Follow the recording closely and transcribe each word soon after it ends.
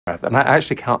And I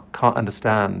actually can't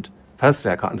understand,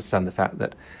 personally, I can't understand the fact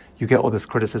that you get all this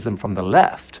criticism from the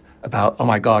left about, oh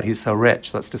my God, he's so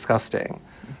rich, that's disgusting.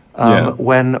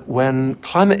 When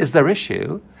climate is their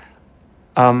issue,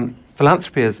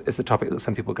 philanthropy is a topic that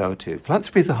some people go to.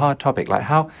 Philanthropy is a hard topic. Like,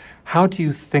 how do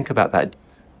you think about that?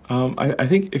 I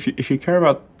think if you care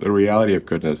about the reality of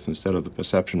goodness instead of the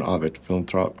perception of it,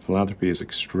 philanthropy is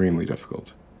extremely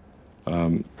difficult.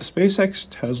 SpaceX,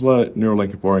 Tesla,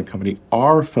 Neuralink, and Boring Company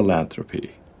are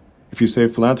philanthropy. If you say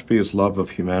philanthropy is love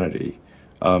of humanity,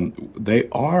 they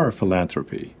are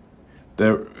philanthropy.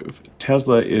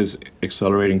 Tesla is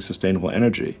accelerating sustainable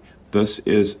energy. This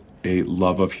is a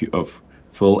love of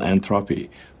philanthropy.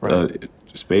 Right.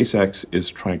 SpaceX is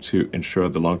trying to ensure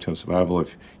the long-term survival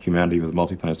of humanity with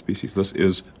multi-planet species. This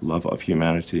is love of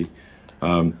humanity.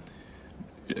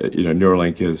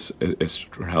 Neuralink is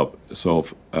to help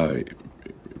solve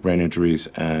brain injuries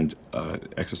and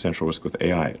existential risk with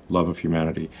AI, love of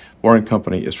humanity. Boring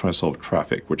Company is trying to solve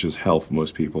traffic, which is hell for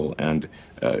most people, and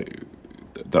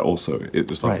that also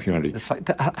is love of humanity. It's like,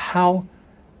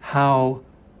 how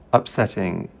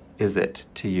upsetting is it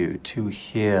to you to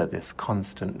hear this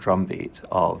constant drumbeat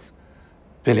of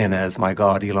billionaires, my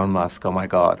God, Elon Musk, oh my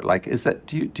God? Like, is that,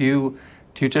 do you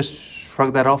just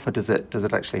shrug that off, or does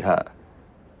it actually hurt?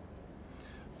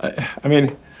 I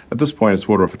mean, at this point, it's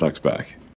water off a duck's back.